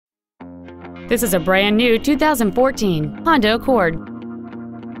This is a brand new 2014 Honda Accord.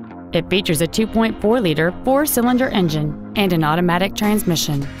 It features a 2.4-liter four-cylinder engine and an automatic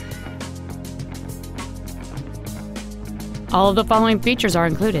transmission. All of the following features are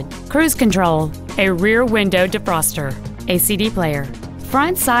included: cruise control, a rear window defroster, a CD player,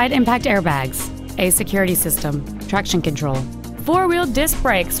 front side impact airbags, a security system, traction control, four-wheel disc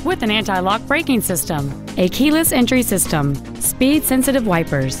brakes with an anti-lock braking system, a keyless entry system, speed-sensitive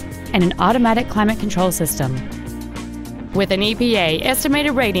wipers, and an automatic climate control system. With an EPA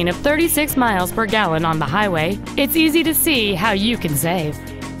estimated rating of 36 miles per gallon on the highway, it's easy to see how you can save.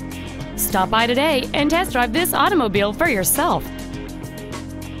 Stop by today and test drive this automobile for yourself.